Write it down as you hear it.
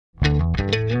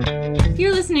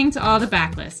listening to All the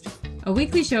Backlist, a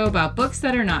weekly show about books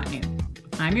that are not new.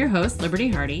 I'm your host, Liberty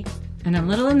Hardy, and I'm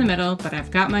little in the middle, but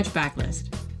I've got much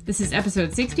backlist. This is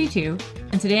episode 62,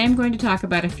 and today I'm going to talk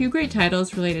about a few great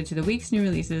titles related to the week's new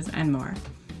releases and more.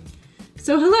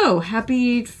 So hello,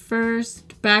 happy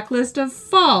first backlist of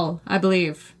fall, I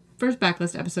believe. First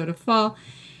backlist episode of fall.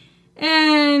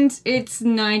 And it's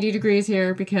 90 degrees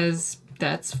here because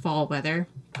that's fall weather.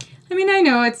 I mean, I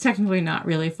know it's technically not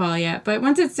really fall yet, but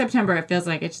once it's September, it feels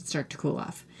like it should start to cool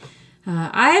off.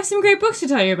 I have some great books to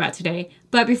tell you about today,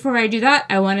 but before I do that,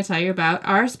 I want to tell you about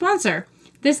our sponsor.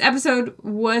 This episode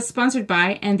was sponsored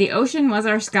by And the Ocean Was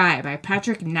Our Sky by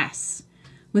Patrick Ness.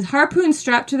 With harpoons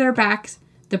strapped to their backs,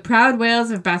 the proud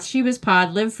whales of Bathsheba's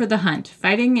pod live for the hunt,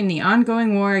 fighting in the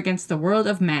ongoing war against the world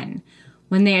of men.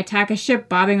 When they attack a ship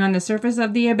bobbing on the surface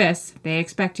of the abyss, they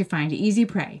expect to find easy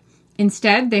prey.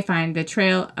 Instead, they find the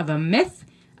trail of a myth,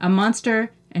 a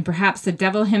monster, and perhaps the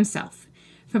devil himself.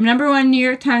 From #1 New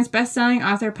York Times bestselling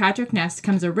author Patrick Ness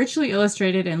comes a richly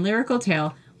illustrated and lyrical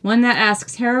tale, one that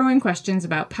asks harrowing questions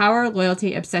about power,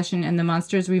 loyalty, obsession, and the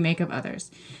monsters we make of others.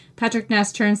 Patrick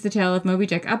Ness turns the tale of Moby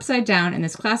Dick upside down in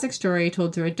this classic story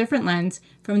told through a different lens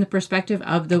from the perspective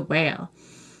of the whale.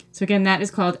 So again, that is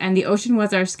called And the Ocean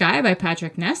Was Our Sky by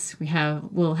Patrick Ness.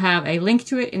 We'll have a link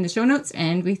to it in the show notes,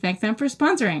 and we thank them for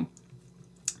sponsoring.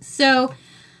 So,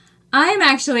 I'm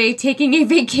actually taking a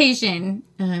vacation.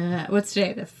 What's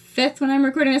today? The 5th when I'm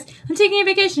recording this. I'm taking a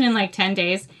vacation in like 10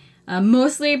 days.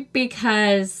 Mostly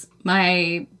because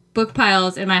my book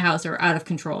piles in my house are out of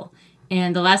control.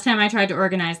 And the last time I tried to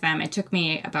organize them, it took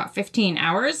me about 15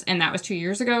 hours, and that was 2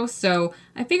 years ago. So,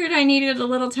 I figured I needed a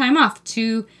little time off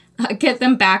to get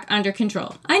them back under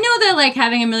control. I know that like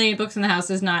having a million books in the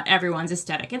house is not everyone's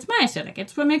aesthetic. It's my aesthetic.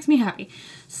 It's what makes me happy.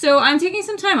 So I'm taking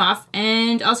some time off,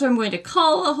 and also I'm going to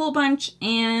cull a whole bunch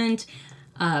and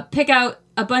pick out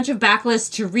a bunch of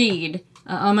backlists to read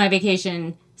on my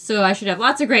vacation. So I should have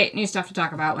lots of great new stuff to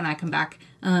talk about when I come back.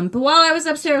 But while I was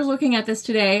upstairs looking at this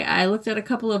today, I looked at a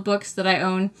couple of books that I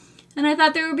own, and I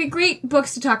thought there would be great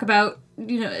books to talk about,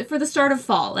 for the start of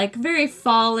fall, like very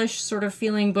fallish sort of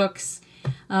feeling books.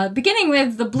 Beginning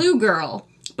with The Blue Girl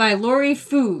by Lori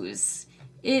Foos.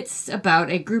 It's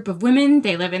about a group of women.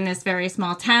 They live in this very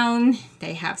small town.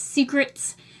 They have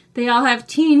secrets. They all have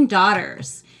teen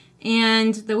daughters.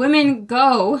 And the women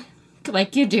go,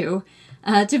 like you do,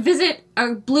 to visit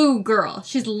a blue girl.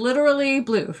 She's literally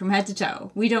blue from head to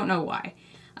toe. We don't know why.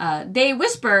 They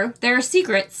whisper their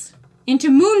secrets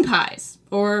into moon pies.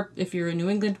 Or, if you're in New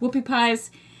England, whoopie pies.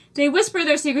 They whisper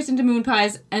their secrets into moon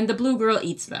pies, and the blue girl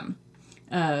eats them.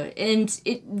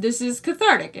 This is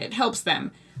cathartic. It helps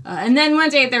them. And then one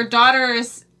day their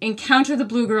daughters encounter the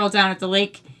blue girl down at the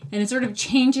lake, and it sort of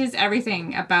changes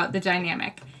everything about the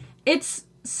dynamic. It's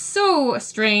so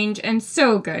strange and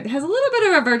so good. It has a little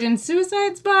bit of a Virgin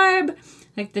Suicides vibe,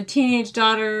 like the teenage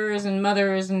daughters and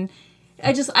mothers, and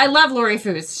I love Lori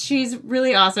Foos. She's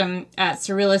really awesome at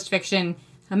surrealist fiction.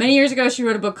 Many years ago, she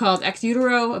wrote a book called Ex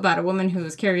Utero about a woman who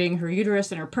is carrying her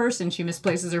uterus in her purse, and she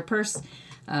misplaces her purse.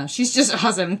 She's just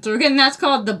awesome. So again, that's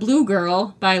called The Blue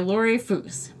Girl by Lori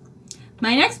Foos.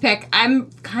 My next pick, I'm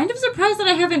kind of surprised that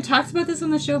I haven't talked about this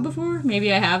on the show before.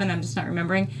 Maybe I have, and I'm just not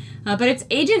remembering. But it's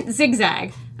Agent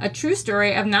Zigzag, a true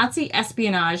story of Nazi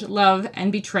espionage, love,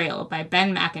 and betrayal by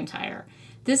Ben McIntyre.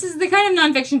 This is the kind of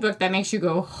nonfiction book that makes you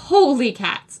go, holy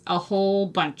cats, a whole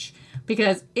bunch.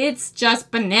 Because it's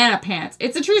just banana pants.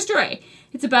 It's a true story.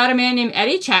 It's about a man named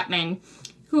Eddie Chapman,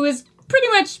 who is pretty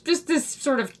much just this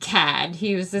sort of cad.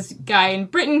 He was this guy in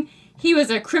Britain. He was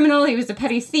a criminal. He was a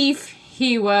petty thief.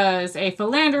 He was a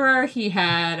philanderer. He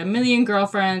had a million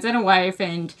girlfriends and a wife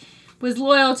and was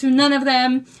loyal to none of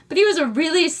them. But he was a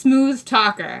really smooth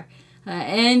talker.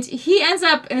 And he ends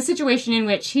up in a situation in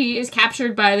which he is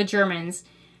captured by the Germans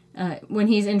when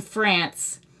he's in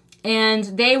France. And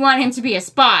they want him to be a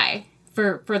spy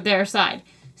for their side.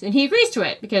 And he agrees to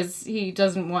it because he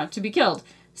doesn't want to be killed.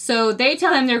 So they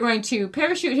tell him they're going to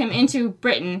parachute him into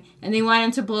Britain, and they want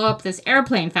him to blow up this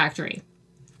airplane factory.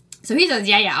 So he says,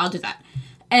 yeah, I'll do that.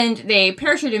 And they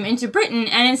parachute him into Britain,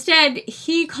 and instead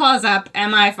he calls up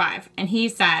MI5, and he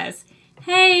says,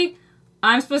 hey,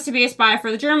 I'm supposed to be a spy for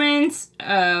the Germans.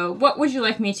 What would you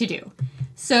like me to do?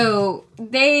 So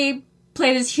they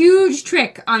play this huge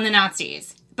trick on the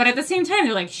Nazis. But at the same time,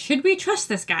 they're like, should we trust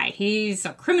this guy? He's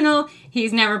a criminal.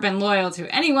 He's never been loyal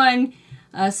to anyone.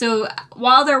 So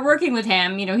while they're working with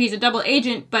him, he's a double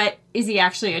agent, but is he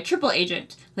actually a triple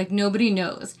agent? Like, nobody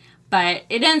knows. But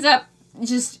it ends up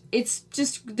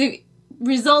the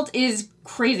result is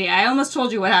crazy. I almost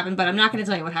told you what happened, but I'm not going to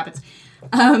tell you what happens.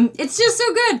 It's just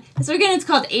so good. So again, it's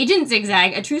called Agent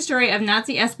Zigzag, A True Story of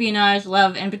Nazi Espionage,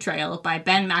 Love, and Betrayal by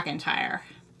Ben McIntyre.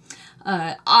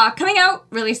 Coming out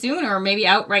really soon, or maybe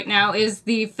out right now, is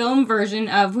the film version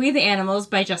of We the Animals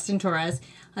by Justin Torres.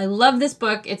 I love this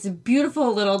book. It's a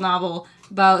beautiful little novel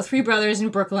about three brothers in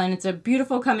Brooklyn. It's a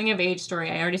beautiful coming-of-age story.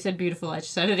 I already said beautiful. I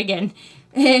just said it again.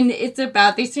 And it's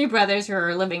about these three brothers who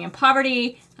are living in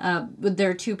poverty with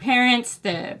their two parents.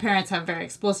 The parents have very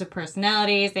explosive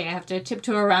personalities. They have to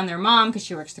tiptoe around their mom because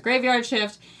she works the graveyard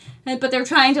shift. But they're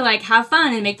trying to, have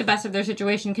fun and make the best of their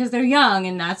situation because they're young,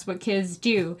 and that's what kids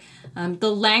do.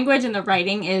 The language and the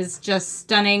writing is just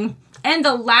stunning. And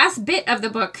the last bit of the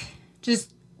book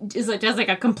just does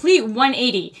a complete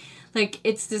 180.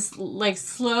 It's this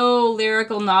slow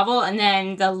lyrical novel, and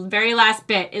then the very last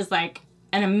bit is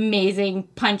an amazing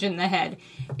punch in the head.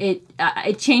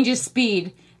 It changes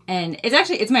speed, and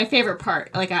it's my favorite part.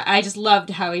 I just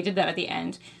loved how he did that at the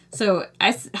end. So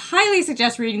I highly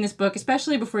suggest reading this book,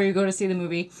 especially before you go to see the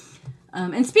movie.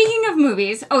 And speaking of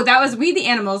movies, that was We the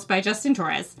Animals by Justin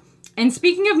Torres. And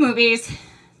speaking of movies,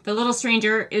 The Little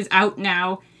Stranger is out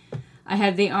now. I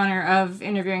had the honor of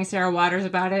interviewing Sarah Waters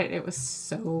about it. It was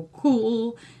so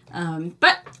cool.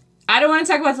 But I don't want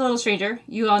to talk about The Little Stranger.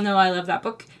 You all know I love that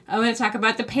book. I want to talk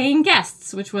about The Paying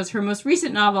Guests, which was her most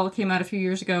recent novel. It came out a few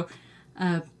years ago.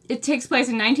 It takes place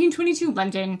in 1922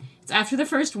 London. It's after the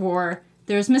First War.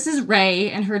 There's Mrs.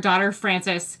 Ray and her daughter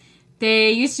Frances.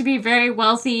 They used to be very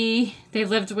wealthy. They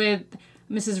lived with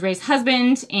Mrs. Ray's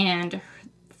husband and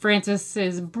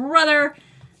Frances's brother.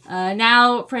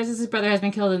 Now Frances's brother has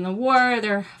been killed in the war.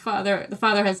 The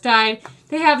father has died.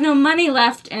 They have no money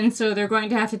left, and so they're going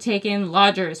to have to take in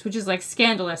lodgers, which is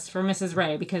scandalous for Mrs.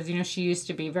 Ray because she used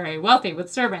to be very wealthy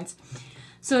with servants.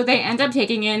 So they end up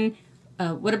taking in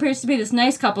what appears to be this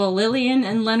nice couple, Lillian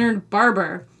and Leonard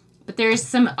Barber. But there's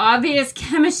some obvious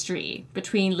chemistry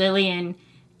between Lillian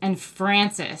and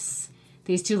Frances.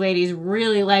 These two ladies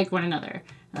really like one another.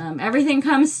 Everything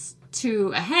comes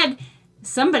to a head.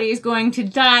 Somebody is going to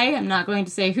die. I'm not going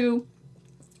to say who.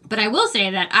 But I will say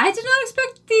that I did not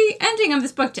expect the ending of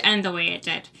this book to end the way it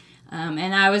did.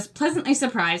 And I was pleasantly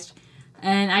surprised.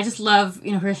 And I just love,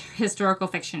 her historical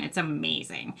fiction. It's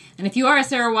amazing. And if you are a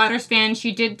Sarah Waters fan,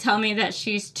 she did tell me that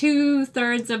she's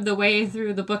 2/3 of the way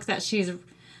through the book that she's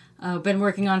been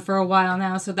working on for a while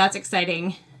now. So that's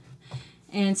exciting.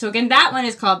 And so again, that one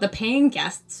is called The Paying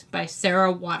Guests by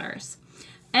Sarah Waters.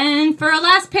 And for our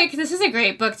last pick, this is a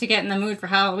great book to get in the mood for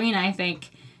Halloween, I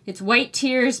think. It's White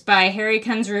Tears by Harry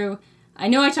Kunzru. I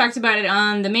know I talked about it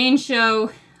on the main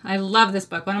show. I love this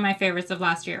book, one of my favorites of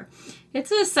last year.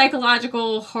 It's a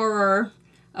psychological horror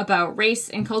about race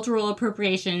and cultural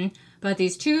appropriation, about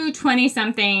these two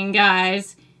 20-something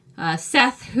guys,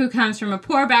 Seth, who comes from a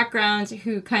poor background,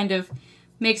 who kind of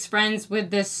makes friends with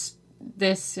this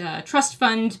trust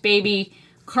fund baby,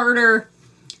 Carter,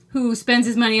 who spends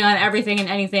his money on everything and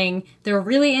anything. They're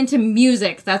really into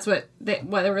music. That's what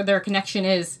their connection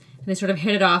is. They sort of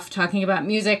hit it off talking about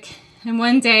music. And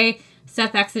one day,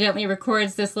 Seth accidentally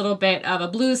records this little bit of a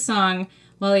blues song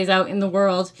while he's out in the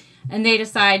world. And they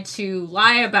decide to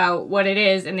lie about what it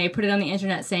is, and they put it on the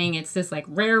internet saying it's this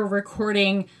rare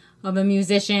recording of a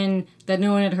musician that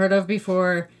no one had heard of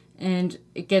before, and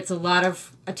it gets a lot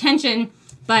of attention.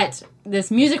 But this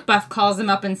music buff calls him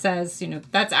up and says,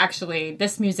 that's actually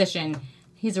this musician.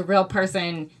 He's a real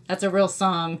person. That's a real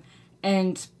song.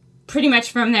 And pretty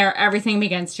much from there, everything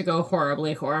begins to go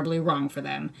horribly, horribly wrong for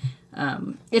them.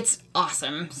 It's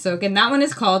awesome. So again, that one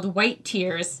is called White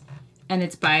Tears, and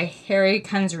it's by Harry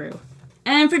Kunzru.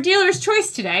 And for Dealer's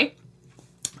Choice today,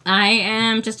 I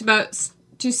am just about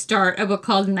to start a book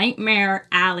called Nightmare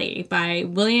Alley by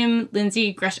William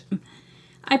Lindsay Gresham.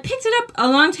 I picked it up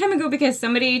a long time ago because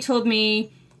somebody told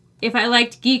me if I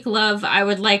liked Geek Love, I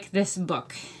would like this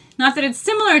book. Not that it's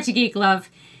similar to Geek Love.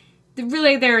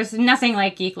 Really, there's nothing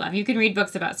like Geek Love. You can read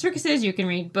books about circuses, you can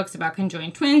read books about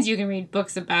conjoined twins, you can read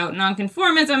books about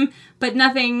nonconformism, but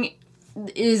nothing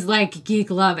is like Geek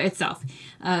Love itself.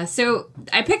 So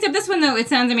I picked up this one, though. It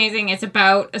sounds amazing. It's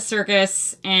about a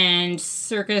circus and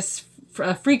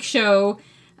a freak show,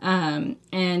 and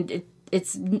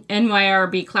it's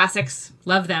NYRB classics.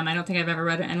 Love them. I don't think I've ever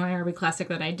read an NYRB classic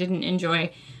that I didn't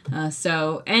enjoy. My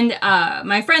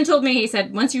friend told me, he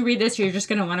said, once you read this, you're just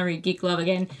going to want to read Geek Love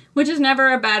again, which is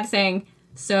never a bad thing.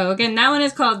 So again, that one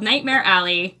is called Nightmare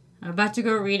Alley. I'm about to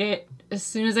go read it as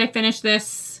soon as I finish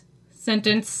this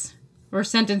sentences,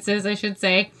 I should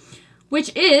say,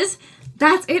 which is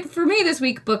that's it for me this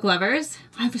week, book lovers.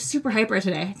 I was super hyper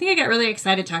today. I think I got really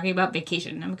excited talking about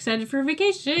vacation. I'm excited for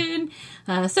vacation.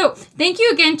 So thank you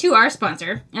again to our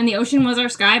sponsor, And the Ocean Was Our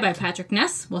Sky by Patrick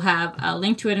Ness. We'll have a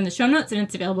link to it in the show notes, and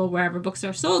it's available wherever books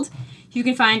are sold. You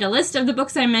can find a list of the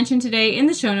books I mentioned today in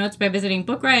the show notes by visiting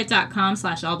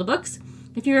bookriot.com/allthebooks.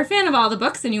 If you're a fan of all the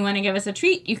books and you want to give us a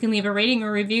treat, you can leave a rating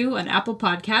or review on Apple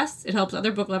Podcasts. It helps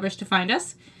other book lovers to find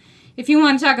us. If you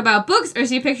want to talk about books or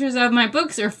see pictures of my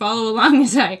books or follow along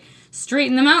as I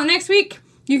straighten them out next week,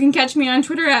 you can catch me on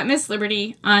Twitter at Miss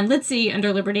Liberty, on Litzy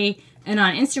under Liberty, and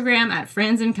on Instagram at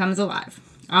Friends and Comes Alive.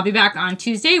 I'll be back on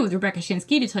Tuesday with Rebecca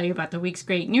Shinsky to tell you about the week's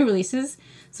great new releases.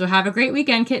 So have a great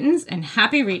weekend, kittens, and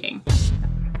happy reading.